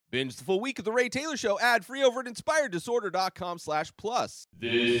Binge the full week of The Ray Taylor Show ad-free over at inspireddisorder.com/plus.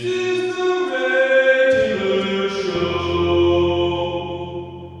 This is The Ray Taylor Show.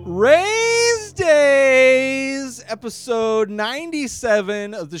 Rayz Dayz, episode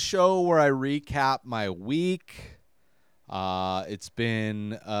 97 of the show where I recap my week. It's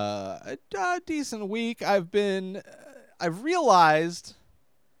been a decent week. I've realized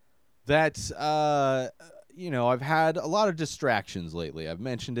that, I've had a lot of distractions lately. I've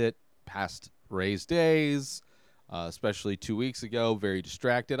mentioned it past Rayz Dayz, especially 2 weeks ago, very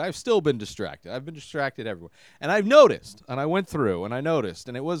distracted. I've still been distracted. I've been distracted everywhere. And I've noticed, and I went through, and I noticed,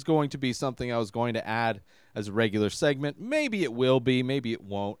 and it was going to be something I was going to add as a regular segment. Maybe it will be, maybe it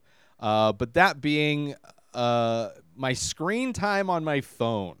won't. But that being my screen time on my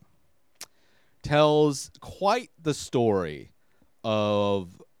phone tells quite the story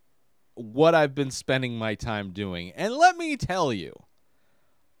of what I've been spending my time doing. And let me tell you,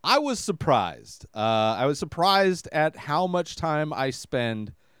 I was surprised. I was surprised at how much time I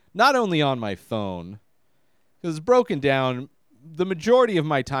spend not only on my phone, because it's broken down, the majority of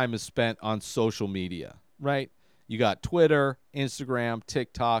my time is spent on social media, right? You got Twitter, Instagram,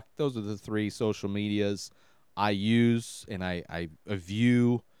 TikTok. Those are the three social medias I use and I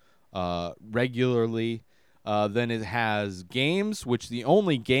view regularly. Then it has games, which the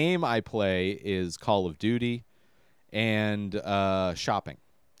only game I play is Call of Duty, and shopping,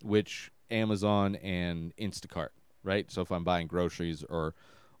 which Amazon and Instacart, right? So if I'm buying groceries or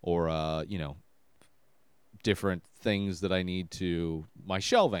different things that I need to, my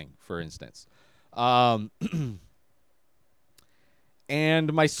shelving, for instance.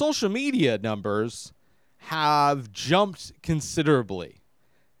 And my social media numbers have jumped considerably.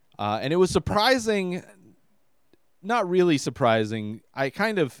 And it was surprising. Not really surprising. I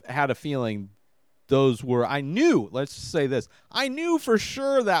kind of had a feeling those were, I knew for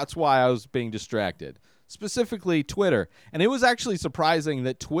sure that's why I was being distracted, specifically Twitter. And it was actually surprising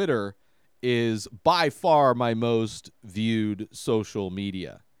that Twitter is by far my most viewed social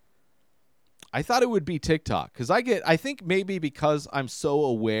media. I thought it would be TikTok, because I think maybe because I'm so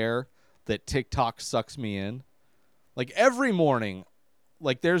aware that TikTok sucks me in. Like every morning,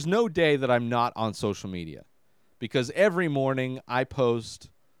 like there's no day that I'm not on social media. Because every morning I post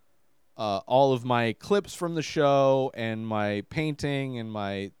all of my clips from the show and my painting and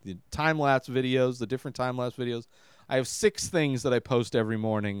the time-lapse videos, the different time-lapse videos. I have 6 things that I post every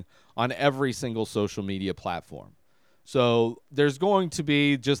morning on every single social media platform. So there's going to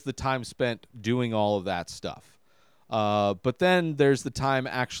be just the time spent doing all of that stuff. But then there's the time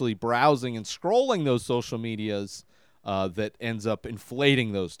actually browsing and scrolling those social medias that ends up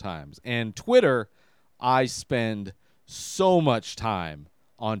inflating those times. And Twitter, I spend so much time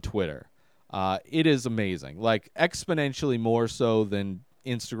on Twitter. It is amazing, like exponentially more so than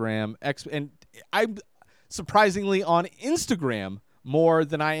Instagram. And I'm surprisingly on Instagram more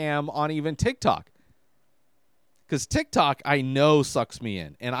than I am on even TikTok. Because TikTok, I know, sucks me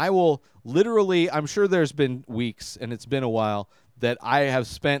in. And I will literally, I'm sure there's been weeks, and it's been a while, that I have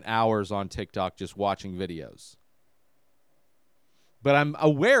spent hours on TikTok just watching videos. But I'm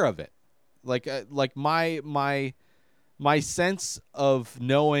aware of it. Like my sense of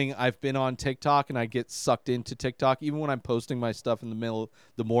knowing I've been on TikTok and I get sucked into TikTok, even when I'm posting my stuff in the middle of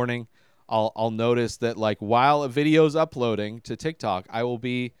the morning, I'll notice that like while a video's uploading to TikTok, I will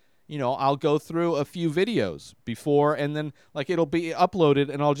be, I'll go through a few videos before, and then like it'll be uploaded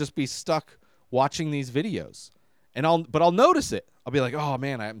and I'll just be stuck watching these videos. But I'll notice it. I'll be like, oh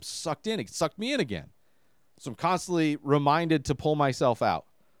man, I'm sucked in. It sucked me in again. So I'm constantly reminded to pull myself out.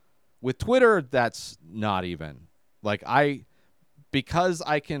 With Twitter, that's not even. Like because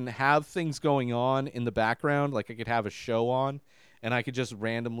I can have things going on in the background, like I could have a show on, and I could just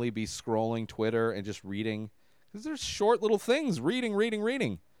randomly be scrolling Twitter and just reading. Because there's short little things,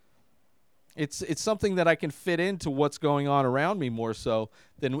 reading. It's something that I can fit into what's going on around me more so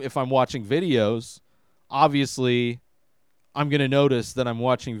than if I'm watching videos. Obviously, I'm going to notice that I'm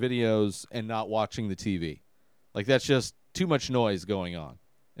watching videos and not watching the TV. Like that's just too much noise going on.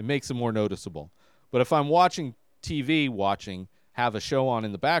 It makes it more noticeable. But if I'm watching TV, have a show on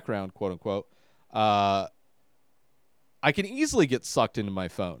in the background, quote unquote, I can easily get sucked into my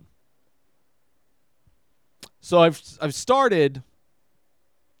phone. So I've started.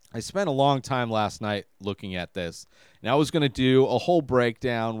 I spent a long time last night looking at this, and I was going to do a whole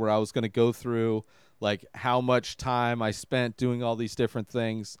breakdown where I was going to go through like how much time I spent doing all these different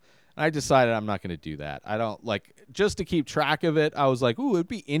things. And I decided I'm not going to do that. I don't like, just to keep track of it. I was like, ooh, it'd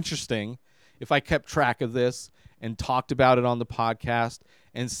be interesting if I kept track of this and talked about it on the podcast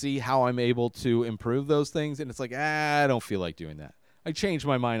and see how I'm able to improve those things. And it's like, I don't feel like doing that. I changed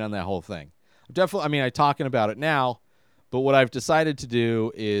my mind on that whole thing. Definitely, I mean, I'm talking about it now, but what I've decided to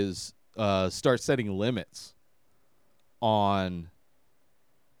do is start setting limits on,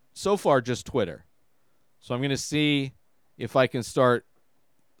 so far, just Twitter. So I'm going to see if I can start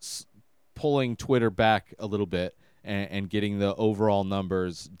pulling Twitter back a little bit and getting the overall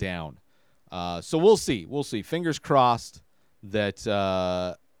numbers down. So we'll see. We'll see. Fingers crossed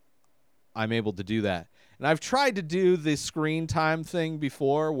that I'm able to do that. And I've tried to do the screen time thing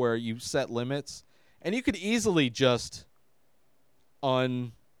before where you set limits, and you could easily just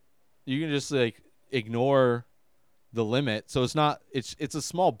like ignore the limit. So it's a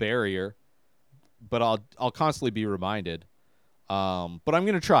small barrier, but I'll constantly be reminded. But I'm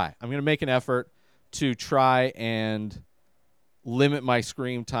going to try. I'm going to make an effort to try and limit my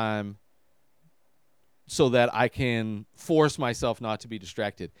screen time so that I can force myself not to be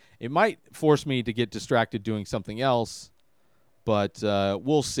distracted. It might force me to get distracted doing something else, but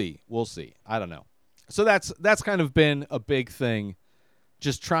we'll see. We'll see. I don't know. So that's kind of been a big thing,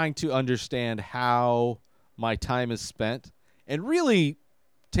 just trying to understand how my time is spent and really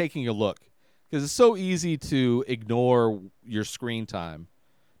taking a look, because it's so easy to ignore your screen time,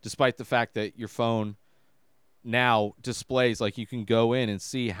 despite the fact that your phone now displays, like, you can go in and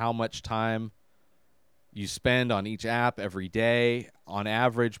see how much time you spend on each app every day, on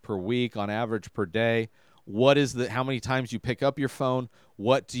average per week, on average per day. How many times you pick up your phone?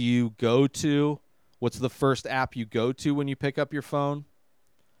 What do you go to? What's the first app you go to when you pick up your phone?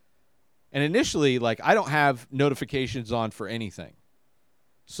 And initially, like, I don't have notifications on for anything.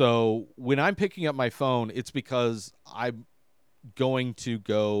 So when I'm picking up my phone, it's because I'm going to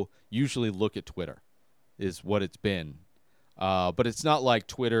go usually look at Twitter is what it's been. But it's not like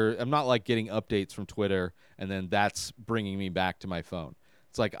Twitter. I'm not like getting updates from Twitter and then that's bringing me back to my phone.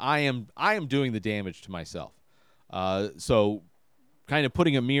 It's like I am doing the damage to myself. So kind of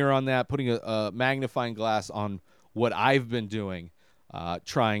putting a mirror on that, putting a magnifying glass on what I've been doing,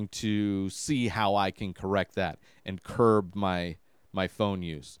 trying to see how I can correct that and curb my phone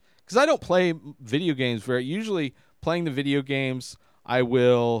use. Because I don't play video games usually playing the video games, I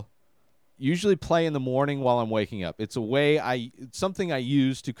will usually play in the morning while I'm waking up. It's something I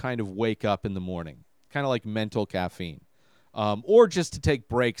use to kind of wake up in the morning, kind of like mental caffeine, or just to take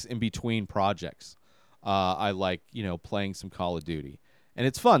breaks in between projects. I like, playing some Call of Duty, and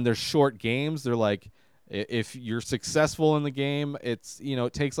it's fun. They're short games. They're like, if you're successful in the game, it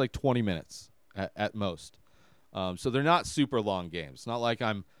takes like 20 minutes at most. So they're not super long games. Not like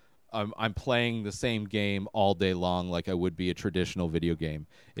I'm playing the same game all day long like I would be a traditional video game.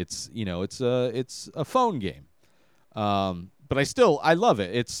 It's a phone game. But I love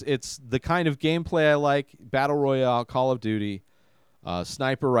it. It's the kind of gameplay I like: Battle Royale, Call of Duty,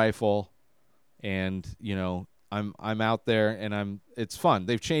 sniper rifle, and I'm out there and it's fun.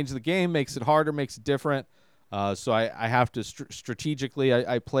 They've changed the game, makes it harder, makes it different. So I have to strategically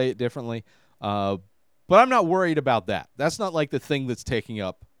I play it differently. But I'm not worried about that. That's not like the thing that's taking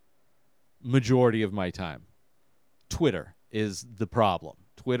up majority of my time. Twitter is the problem.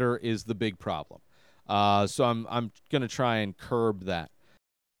 Twitter is the big problem. So I'm going to try and curb that.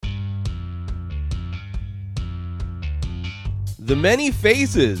 The Many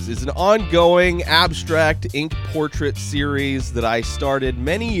Faces is an ongoing abstract ink portrait series that I started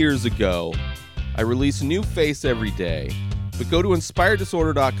many years ago. I release a new face every day, but go to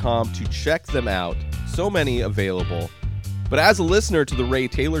inspireddisorder.com to check them out. So many available. But as a listener to The Ray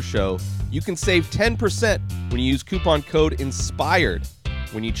Taylor Show, you can save 10% when you use coupon code INSPIRED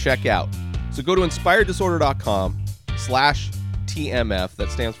when you check out. So go to inspireddisorder.com/TMF. That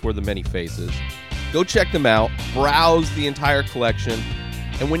stands for The Many Faces. Go check them out. Browse the entire collection.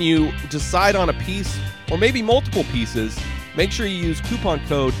 And when you decide on a piece, or maybe multiple pieces, make sure you use coupon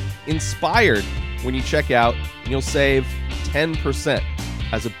code INSPIRED when you check out, and you'll save 10%.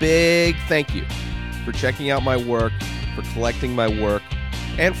 As a big thank you for checking out my work, for collecting my work,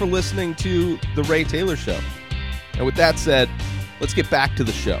 and for listening to The Ray Taylor Show. And with that said, let's get back to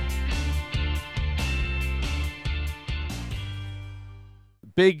the show.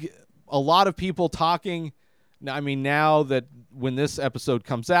 A lot of people talking. I mean, now that when this episode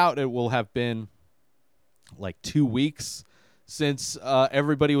comes out, it will have been like 2 weeks since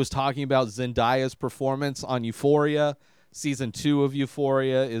everybody was talking about Zendaya's performance on Euphoria. Season 2 of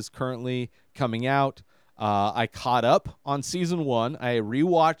Euphoria is currently coming out. I caught up on Season 1. I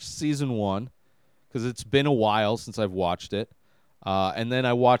rewatched Season 1 because it's been a while since I've watched it. And then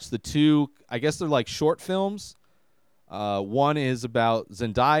I watched the 2, I guess they're like short films. One is about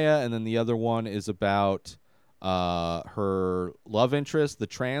Zendaya, and then the other one is about her love interest, the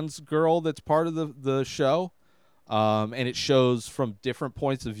trans girl that's part of the show. and it shows from different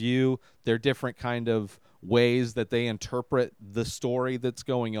points of view their different kind of ways that they interpret the story that's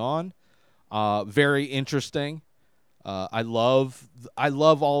going on. Very interesting. I love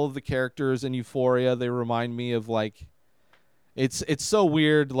all of the characters in Euphoria. They remind me of like, it's so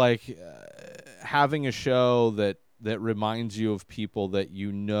weird, like having a show that reminds you of people that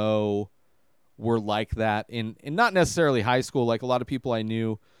you know were like that in not necessarily high school. Like a lot of people I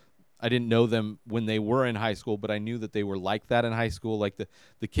knew, I didn't know them when they were in high school, but I knew that they were like that in high school, like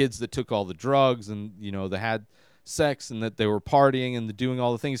the kids that took all the drugs and, you know, that had sex and that they were partying and doing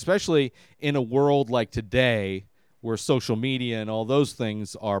all the things, especially in a world like today where social media and all those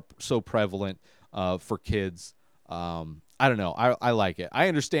things are so prevalent for kids. I don't know. I like it. I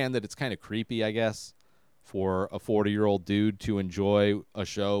understand that it's kind of creepy, I guess, for a 40-year-old dude to enjoy a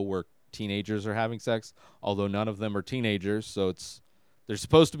show where teenagers are having sex, although none of them are teenagers, so they're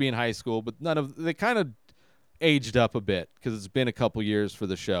supposed to be in high school, but they kind of aged up a bit because it's been a couple years for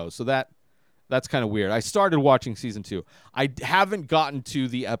the show. So that's kind of weird. I started watching season 2. I haven't gotten to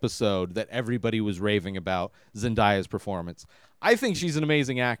the episode that everybody was raving about Zendaya's performance. I think she's an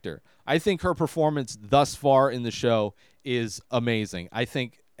amazing actor. I think her performance thus far in the show is amazing. I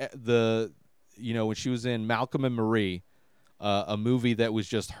think when she was in Malcolm and Marie, a movie that was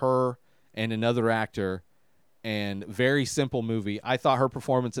just her and another actor, and very simple movie, I thought her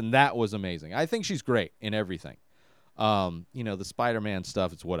performance in that was amazing. I think she's great in everything. The Spider-Man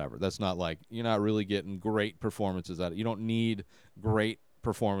stuff, it's whatever. That's not like, you're not really getting great performances out of it. You don't need great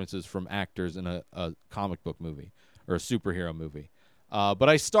performances from actors in a comic book movie or a superhero movie. But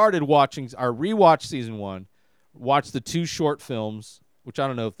I started rewatched season 1, watched the 2 short films, which I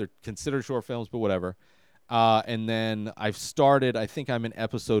don't know if they're considered short films, but whatever. And then I think I'm an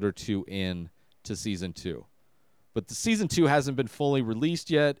episode or 2 in to season 2. But the season 2 hasn't been fully released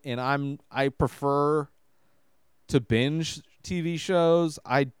yet, and I prefer to binge TV shows.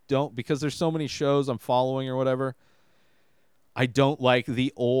 I don't, because there's so many shows I'm following or whatever. I don't like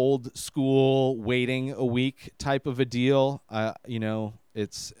the old school waiting a week type of a deal. I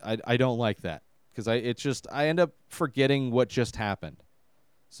don't like that because I end up forgetting what just happened.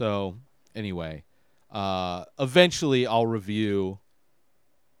 So anyway, eventually I'll review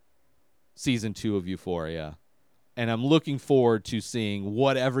season 2 of Euphoria, and I'm looking forward to seeing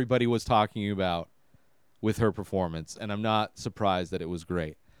what everybody was talking about with her performance, and I'm not surprised that it was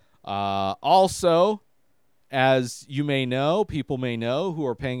great. Also, as you may know, people may know who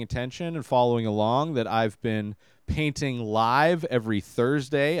are paying attention and following along, that I've been painting live every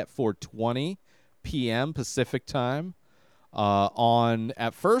Thursday at 4:20 p.m. Pacific time.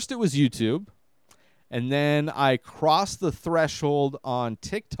 At first it was YouTube, and then I crossed the threshold on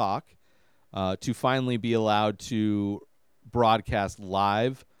TikTok to finally be allowed to broadcast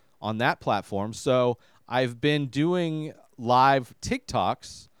live on that platform. So I've been doing live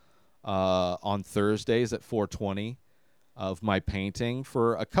TikToks on Thursdays at 4:20 of my painting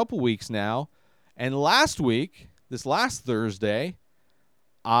for a couple weeks now. And this last Thursday,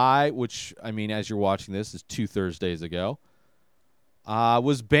 as you're watching this is 2 Thursdays ago,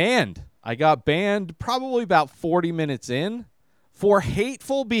 was banned. I got banned probably about 40 minutes in for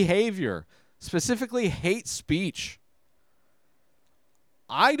hateful behavior, specifically hate speech.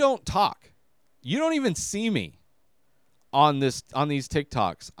 I don't talk. You don't even see me on these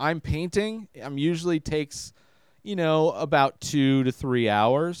TikToks. I'm painting. Usually takes, about 2 to 3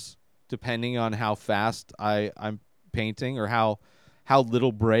 hours, depending on how fast I'm painting or how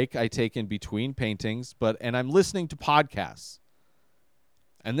little break I take in between paintings. And I'm listening to podcasts.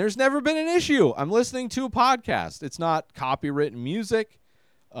 And there's never been an issue. I'm listening to a podcast. It's not copywritten music.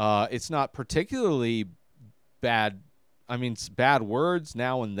 It's not particularly bad. It's bad words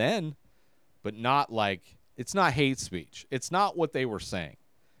now and then, but not like, it's not hate speech. It's not what they were saying.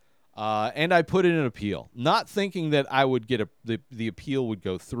 And I put in an appeal, not thinking that I would get the appeal would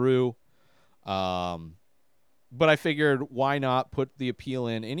go through. But I figured, why not put the appeal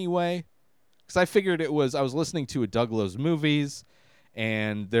in anyway? Because I figured I was listening to a Doug Loves Movies,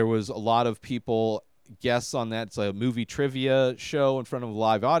 and there was a lot of people, guests on that. It's a movie trivia show in front of a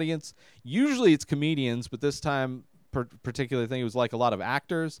live audience. Usually it's comedians, but this time, particular thing, it was like a lot of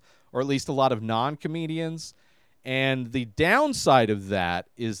actors, or at least a lot of non-comedians. And the downside of that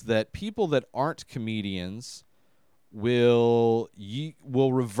is that people that aren't comedians will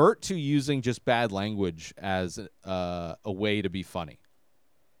revert to using just bad language as a way to be funny,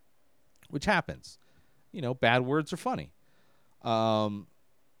 which happens. Bad words are funny.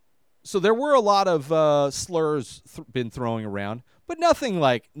 So there were a lot of slurs been throwing around, but nothing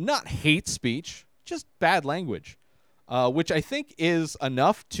not hate speech, just bad language. Which I think is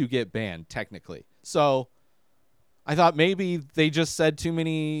enough to get banned, technically. So I thought maybe they just said too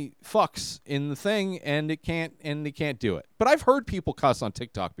many fucks in the thing and they can't do it. But I've heard people cuss on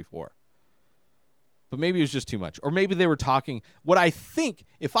TikTok before. But maybe it was just too much. Or maybe they were talking. What I think,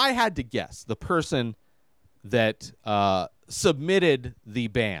 if I had to guess, the person that submitted the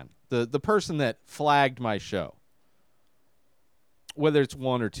ban, the person that flagged my show, whether it's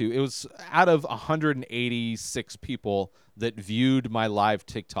one or two, it was out of 186 people that viewed my live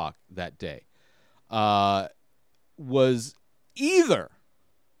TikTok that day, was either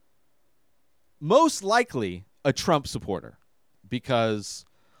most likely a Trump supporter, because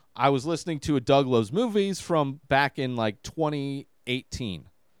I was listening to a Doug Loves Movies from back in like 2018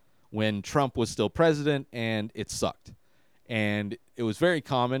 when Trump was still president and it sucked. And it was very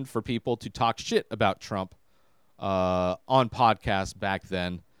common for people to talk shit about Trump on podcasts back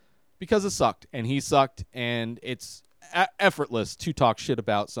then because it sucked and he sucked, and it's effortless to talk shit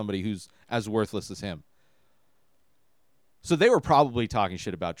about somebody who's as worthless as him. So they were probably talking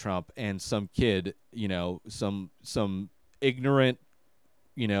shit about Trump, and some kid, some ignorant,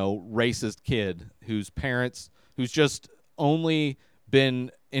 racist kid whose just only been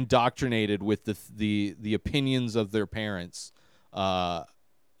indoctrinated with the opinions of their parents,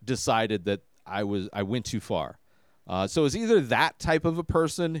 decided that I went too far. So it was either that type of a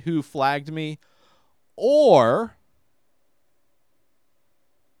person who flagged me, or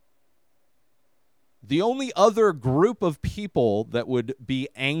the only other group of people that would be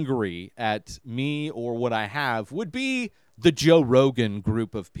angry at me or what I have would be the Joe Rogan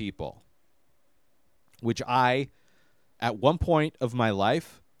group of people, which I, at one point of my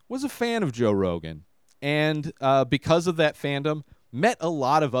life, was a fan of Joe Rogan. And because of that fandom, met a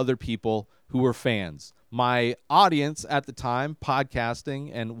lot of other people who were fans. My audience at the time,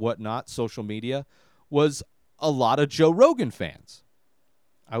 podcasting and whatnot, social media, was a lot of Joe Rogan fans.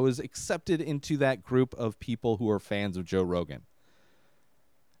 I was accepted into that group of people who are fans of Joe Rogan.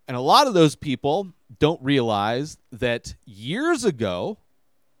 And a lot of those people don't realize that years ago,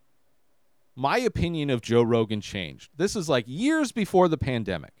 my opinion of Joe Rogan changed. This is like years before the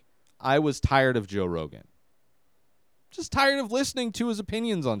pandemic. I was tired of Joe Rogan. Just tired of listening to his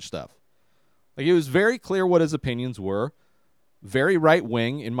opinions on stuff. Like, it was very clear what his opinions were. Very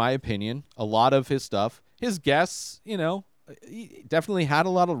right-wing, in my opinion. A lot of his stuff. His guests, he definitely had a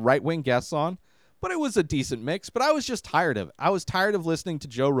lot of right-wing guests on, but it was a decent mix. But I was just tired of it. I was tired of listening to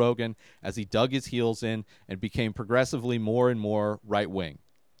Joe Rogan as he dug his heels in and became progressively more and more right-wing.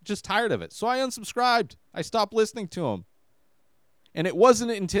 Just tired of it. So I unsubscribed. I stopped listening to him. And it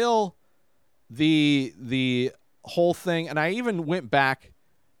wasn't until the whole thing, and I even went back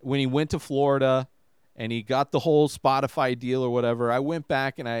when he went to Florida and he got the whole Spotify deal or whatever. I went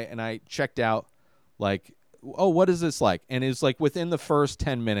back and I checked out, like, oh, what is this like? And it's like within the first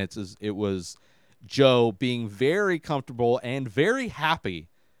 10 minutes, it was Joe being very comfortable and very happy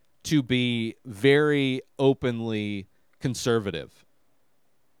to be very openly conservative.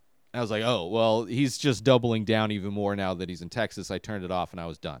 I was like, oh, well, he's just doubling down even more now that he's in Texas. I turned it off and I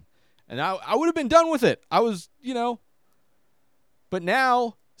was done. And I would have been done with it. I was, But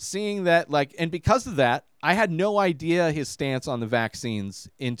now, seeing that, like, and because of that, I had no idea his stance on the vaccines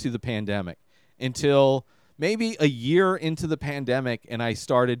into the pandemic until maybe a year into the pandemic, and I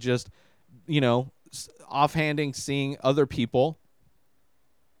started just, offhanding seeing other people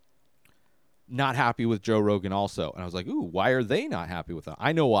not happy with Joe Rogan also. And I was like, ooh, why are they not happy with it?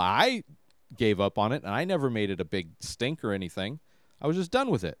 I know why I gave up on it, and I never made it a big stink or anything. I was just done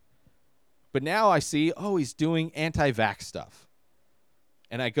with it. But now I see, oh, he's doing anti-vax stuff.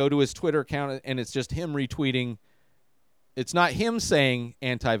 And I go to his Twitter account, and it's just him retweeting. It's not him saying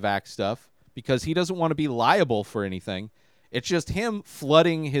anti-vax stuff because he doesn't want to be liable for anything. It's just him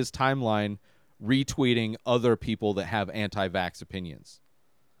flooding his timeline, retweeting other people that have anti-vax opinions.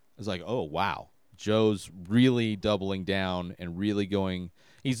 It's like, oh, wow. Joe's really doubling down and really going.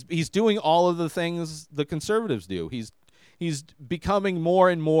 He's doing all of the things the conservatives do. He's becoming more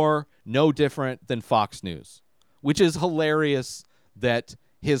and more no different than Fox News, which is hilarious that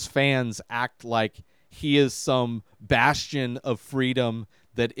his fans act like he is some bastion of freedom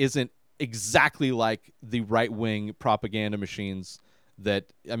that isn't exactly like the right-wing propaganda machines that,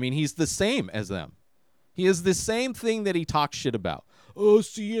 he's the same as them. He is the same thing that he talks shit about. Oh,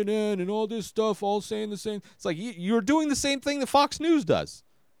 CNN and all this stuff, all saying the same. It's like you're doing the same thing that Fox News does.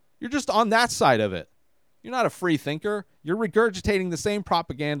 You're just on that side of it. You're not a free thinker. You're regurgitating the same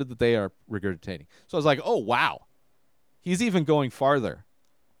propaganda that they are regurgitating. So I was like, oh, wow. He's even going farther.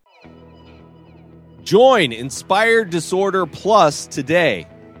 Join Inspired Disorder Plus today.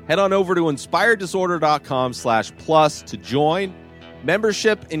 Head on over to inspireddisorder.com/plus to join.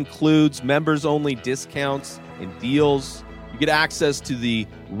 Membership includes members-only discounts and deals. You get access to the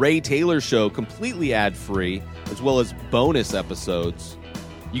Ray Taylor Show completely ad-free, as well as bonus episodes.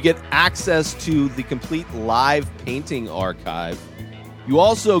 You get access to the complete live painting archive. You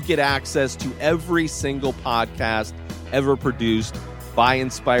also get access to every single podcast ever produced by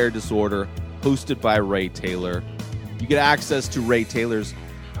Inspired Disorder, hosted by Ray Taylor. You get access to Ray Taylor's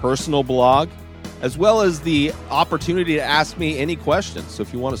personal blog, as well as the opportunity to ask me any questions. So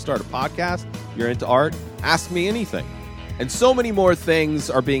if you want to start a podcast, you're into art, ask me anything. And so many more things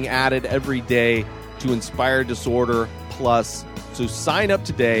are being added every day to Inspired Disorder Plus. So sign up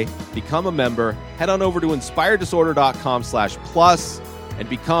today, become a member, head on over to inspireddisorder.com/plus and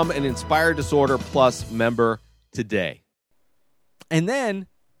become an Inspired Disorder Plus member today. And then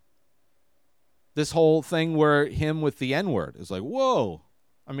this whole thing where him with the N-word is like, whoa.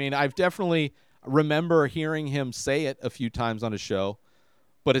 I mean, I've definitely remember hearing him say it a few times on a show,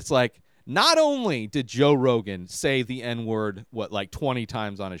 but it's like, not only did Joe Rogan say the N-word, 20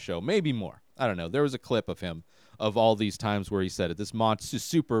 times on a show, maybe more. I don't know. There was a clip of him of all these times where he said it. This monster,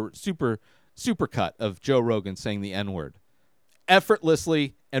 super cut of Joe Rogan saying the N-word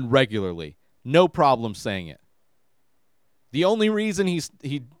effortlessly and regularly. No problem saying it. The only reason he's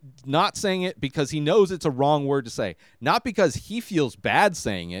not saying it because he knows it's a wrong word to say. Not because he feels bad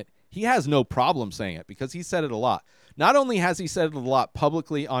saying it. He has no problem saying it because he said it a lot. Not only has he said it a lot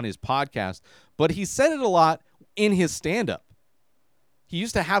publicly on his podcast, but he said it a lot in his stand-up. He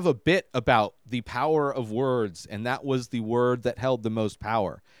used to have a bit about the power of words, and that was the word that held the most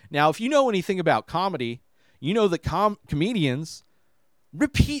power. Now, if you know anything about comedy, you know that comedians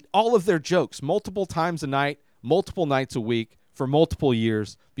repeat all of their jokes multiple times a night, multiple nights a week, for multiple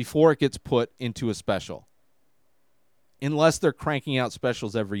years before it gets put into a special. Unless they're cranking out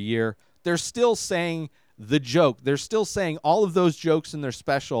specials every year, they're still saying the joke. They're still saying all of those jokes in their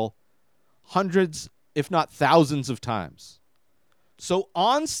special hundreds, if not thousands of times. So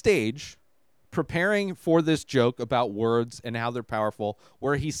on stage, preparing for this joke about words and how they're powerful,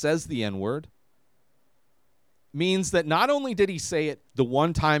 where he says the N-word, means that not only did he say it the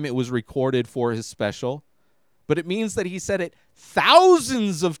one time it was recorded for his special, but it means that he said it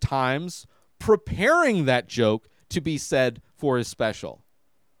thousands of times preparing that joke to be said for his special.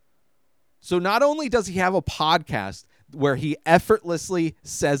 So not only does he have a podcast where he effortlessly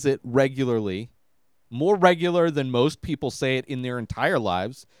says it regularly, more regular than most people say it in their entire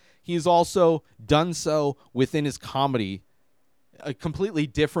lives, he's also done so within his comedy, a completely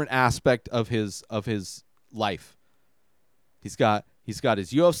different aspect of his life. He's got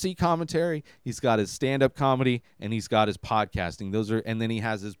his UFC commentary, he's got his stand-up comedy, and he's got his podcasting. And then he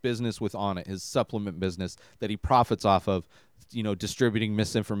has his business with Onnit, his supplement business that he profits off of, distributing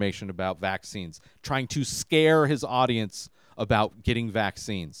misinformation about vaccines, trying to scare his audience about getting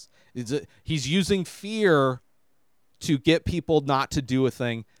vaccines. He's using fear to get people not to do a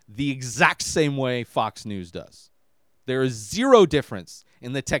thing the exact same way Fox News does. There is zero difference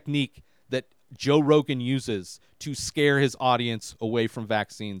in the technique that Joe Rogan uses to scare his audience away from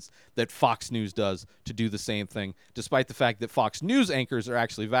vaccines that Fox News does to do the same thing, despite the fact that Fox News anchors are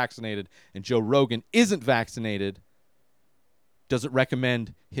actually vaccinated and Joe Rogan isn't vaccinated, doesn't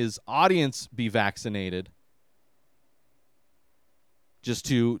recommend his audience be vaccinated.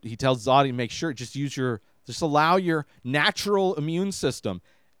 He tells his audience, make sure, just allow your natural immune system,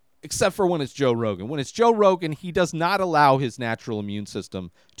 except for when it's Joe Rogan. When it's Joe Rogan, he does not allow his natural immune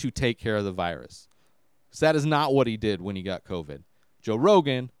system to take care of the virus. Because that is not what he did when he got COVID. Joe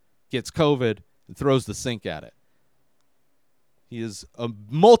Rogan gets COVID and throws the sink at it. He is a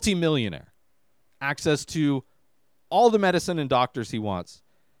multimillionaire. Access to all the medicine and doctors he wants.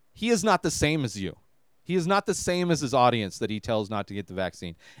 He is not the same as you. He is not the same as his audience that he tells not to get the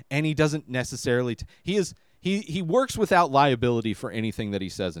vaccine. And he doesn't necessarily... He works without liability for anything that he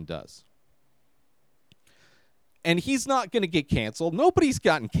says and does. And he's not going to get canceled. Nobody's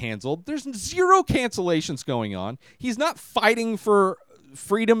gotten canceled. There's zero cancellations going on. He's not fighting for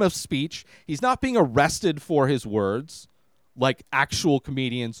freedom of speech. He's not being arrested for his words like actual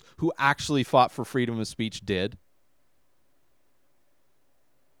comedians who actually fought for freedom of speech did.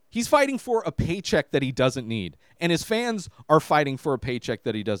 He's fighting for a paycheck that he doesn't need. And his fans are fighting for a paycheck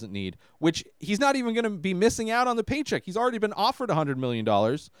that he doesn't need, which he's not even going to be missing out on the paycheck. He's already been offered $100 million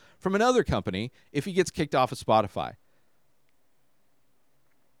from another company if he gets kicked off of Spotify.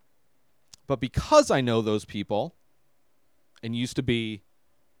 But because I know those people and used to be,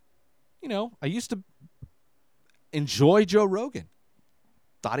 I used to enjoy Joe Rogan.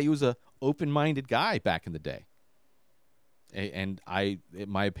 Thought he was a open-minded guy back in the day. And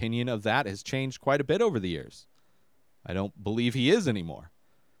my opinion of that has changed quite a bit over the years. I don't believe he is anymore.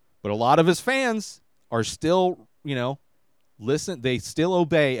 But a lot of his fans are still, listen. They still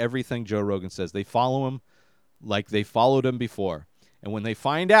obey everything Joe Rogan says. They follow him like they followed him before. And when they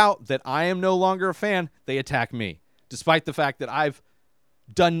find out that I am no longer a fan, they attack me, despite the fact that I've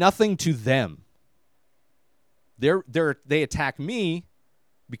done nothing to them. They attack me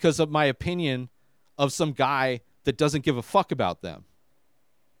because of my opinion of some guy that doesn't give a fuck about them.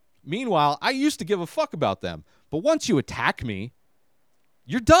 Meanwhile, I used to give a fuck about them. But once you attack me,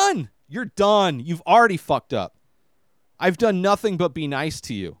 you're done. You're done. You've already fucked up. I've done nothing but be nice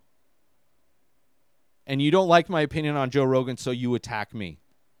to you. And you don't like my opinion on Joe Rogan, so you attack me.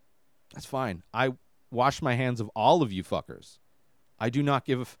 That's fine. I wash my hands of all of you fuckers. I do not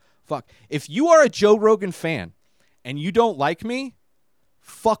give a fuck. If you are a Joe Rogan fan and you don't like me,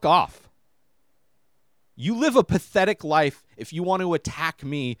 fuck off. You live a pathetic life if you want to attack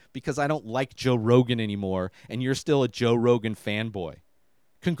me because I don't like Joe Rogan anymore and you're still a Joe Rogan fanboy.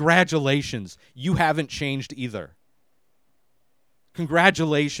 Congratulations. You haven't changed either.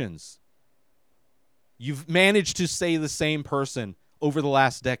 Congratulations. You've managed to stay the same person over the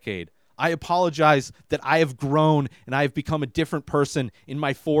last decade. I apologize that I have grown and I have become a different person in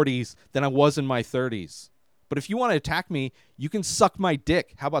my 40s than I was in my 30s. But if you want to attack me, you can suck my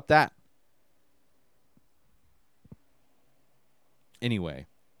dick. How about that? Anyway,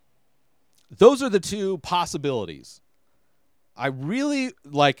 those are the two possibilities. I really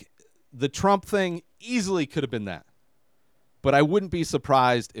like the Trump thing. Easily could have been that. But I wouldn't be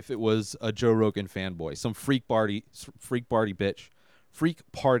surprised if it was a Joe Rogan fanboy, some freak party bitch,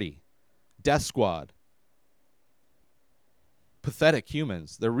 freak party, death squad, pathetic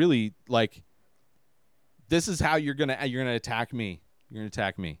humans. They're really like, this is how you're gonna attack me. You're gonna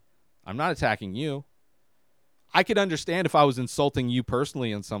attack me. I'm not attacking you. I could understand if I was insulting you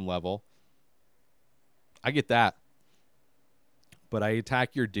personally on some level. I get that. But I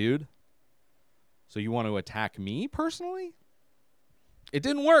attack your dude. So you want to attack me personally? It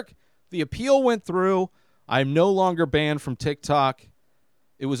didn't work. The appeal went through. I'm no longer banned from TikTok.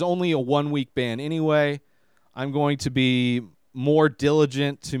 It was only a 1-week ban anyway. I'm going to be more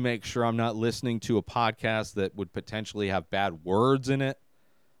diligent to make sure I'm not listening to a podcast that would potentially have bad words in it.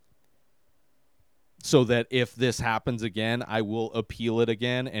 So that if this happens again, I will appeal it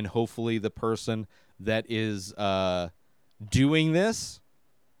again. And hopefully the person that is doing this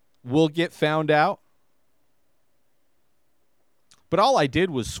will get found out. But all I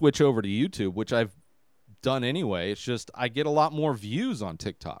did was switch over to YouTube, which I've done anyway. It's just I get a lot more views on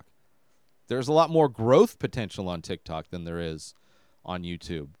TikTok. There's a lot more growth potential on TikTok than there is on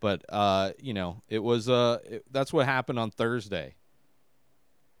YouTube. But, it was that's what happened on Thursday.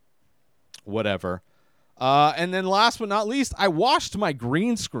 Whatever. And then last but not least, I washed my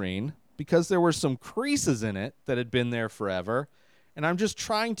green screen because there were some creases in it that had been there forever. And I'm just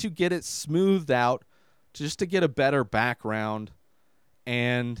trying to get it smoothed out just to get a better background.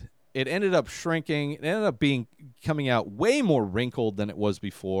 And it ended up shrinking. It ended up coming out way more wrinkled than it was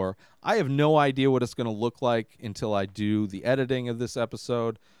before. I have no idea what it's going to look like until I do the editing of this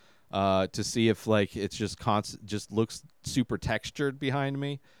episode to see if it's just looks super textured behind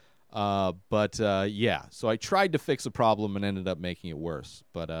me. Yeah. So I tried to fix a problem and ended up making it worse.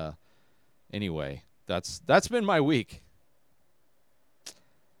 But anyway, that's been my week.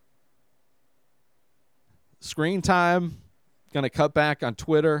 Screen time. Gonna cut back on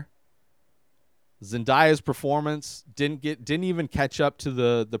Twitter. Zendaya's performance didn't even catch up to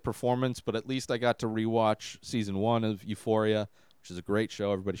the performance, but at least I got to rewatch season 1 of Euphoria, which is a great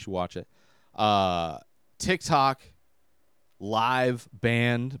show. Everybody should watch it. TikTok live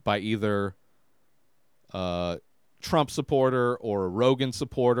banned by either Trump supporter or a Rogan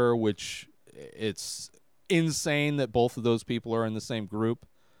supporter, which it's insane that both of those people are in the same group,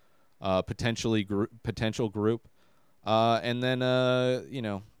 potential group. And then,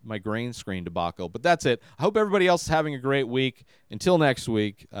 my green screen debacle. But that's it. I hope everybody else is having a great week. Until next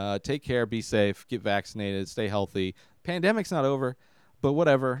week, take care, be safe, get vaccinated, stay healthy. Pandemic's not over, but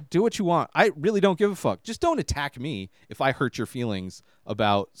whatever. Do what you want. I really don't give a fuck. Just don't attack me if I hurt your feelings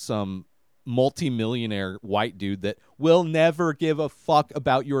about some multimillionaire white dude that will never give a fuck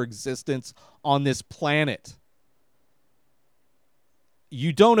about your existence on this planet.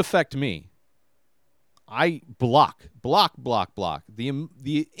 You don't affect me. I block.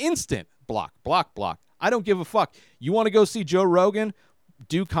 The instant block. I don't give a fuck. You want to go see Joe Rogan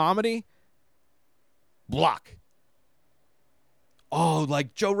do comedy? Block. Oh,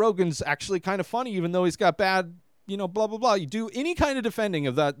 Joe Rogan's actually kind of funny, even though he's got bad, blah, blah, blah. You do any kind of defending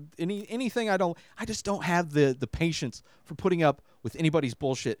of that, anything I just don't have the patience for putting up with anybody's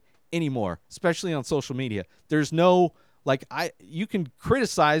bullshit anymore, especially on social media. There's no, like, you can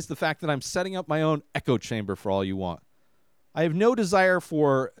criticize the fact that I'm setting up my own echo chamber for all you want. I have no desire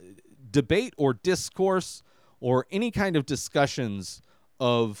for debate or discourse or any kind of discussions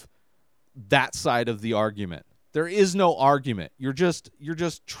of that side of the argument. There is no argument. You're just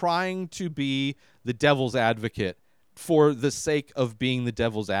trying to be the devil's advocate for the sake of being the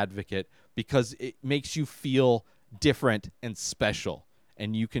devil's advocate, because it makes you feel different and special,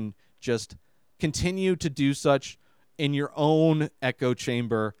 and you can just continue to do such in your own echo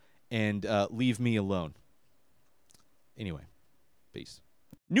chamber and leave me alone. Anyway, peace.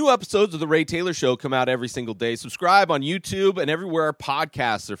 New episodes of The Ray Taylor Show come out every single day. Subscribe on YouTube and everywhere our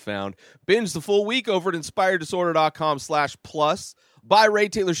podcasts are found. Binge the full week over at inspireddisorder.com/plus. Buy Ray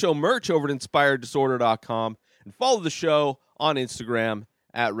Taylor Show merch over at inspireddisorder.com. And follow the show on Instagram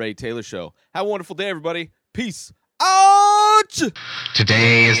at Ray Taylor Show. Have a wonderful day, everybody. Peace out!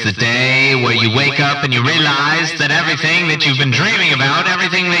 Today is the day where you wake up and you realize that everything that you've been dreaming about,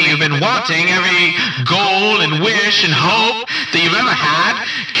 everything that you've been wanting, every goal and wish and hope that you've ever had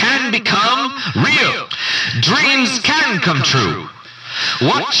can become real. Dreams can come true.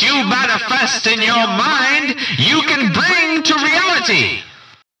 What you manifest in your mind, you can bring